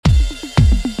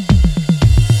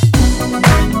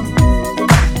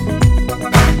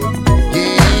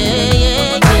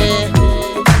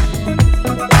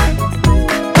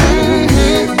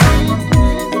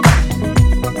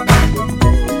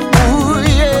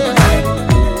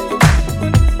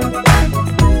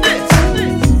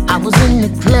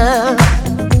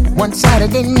one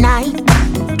Saturday night,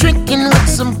 drinking with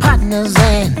some partners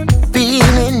and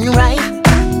feeling right.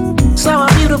 Saw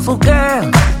a beautiful girl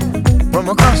from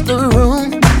across the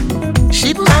room.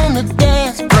 She was on the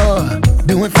dance floor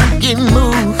doing freaky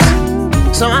moves.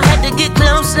 So I had to get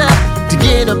closer to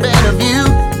get a better view.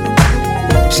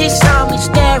 She saw me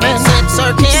staring and said,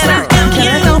 "Sir, can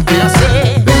I help you?" I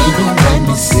said, "Baby, let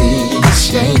me see you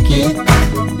shake it.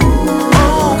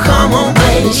 Oh, come on,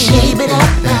 baby, shake it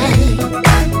up, babe.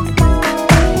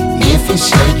 If you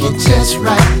shake it just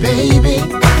right, baby,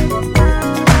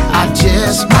 I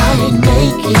just might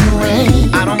make it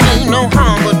rain. I don't mean no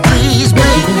harm, but please,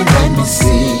 baby, let me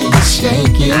see you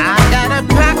shake it. I got a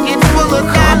pocket full of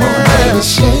diamonds. Come on, baby,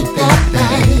 shake that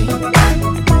thing.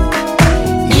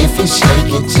 If you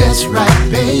shake it just right,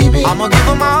 baby, I'ma give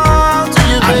them all to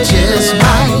you, baby. I just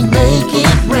might make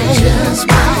it rain. Just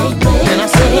might make it rain. Then I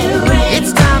said,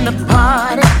 it's time to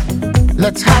party.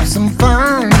 Let's have some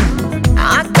fun.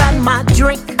 I got my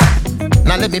drink.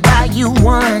 Now let me buy you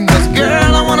one. 'Cause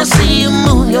girl, I wanna see you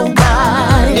move your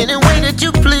body any way that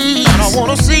you please. I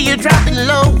wanna see you drop it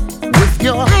low with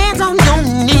your hands on your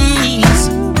knees.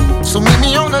 So meet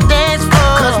me on the dance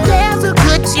floor, 'cause there's a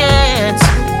good chance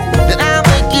that I'll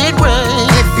make it rain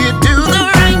if you do the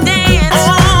right dance.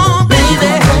 Oh, baby,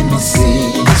 let me see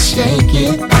you shake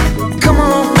it. Come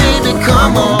on, baby,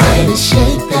 come on, baby,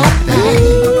 shake that thing.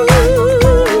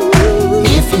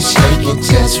 If you shake it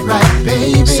just right,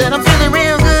 baby, said I'm feeling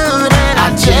real good and I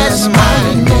just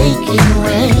might make it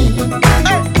rain.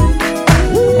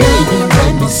 Baby,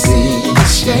 let me see you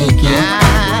shake it.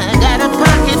 I got a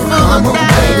pocket full of diamonds. Come on,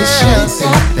 baby, shake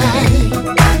that thing.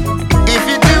 If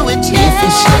you do it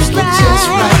just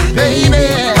right, baby,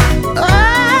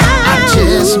 I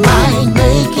just might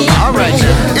make it. All right,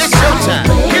 rain. it's your time.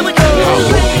 Here we go.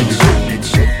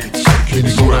 Can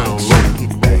you go down low?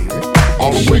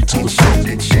 All the way to the floor.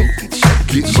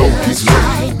 Get low, get low.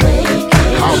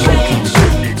 How low can you go?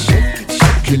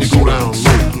 Can you go down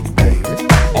low?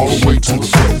 All the way to the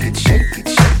floor. Get low,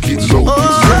 get low.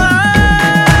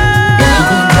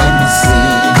 Baby, let me see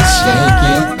you shake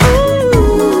it.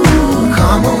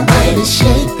 Come on, baby,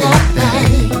 shake that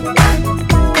thing.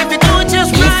 If you do it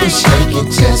just right, if you shake it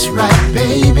just right,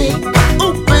 baby,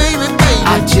 oh baby, baby,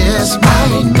 I just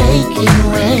might make it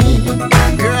rain.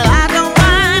 Girl, I don't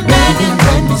mind, baby,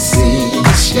 let me see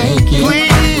you shake it.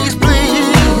 Please,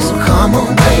 please, come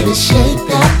on, baby, shake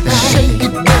that thing. Shake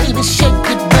it, baby, shake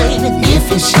it, baby. If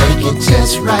you shake it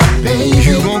just right, baby,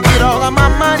 you gon'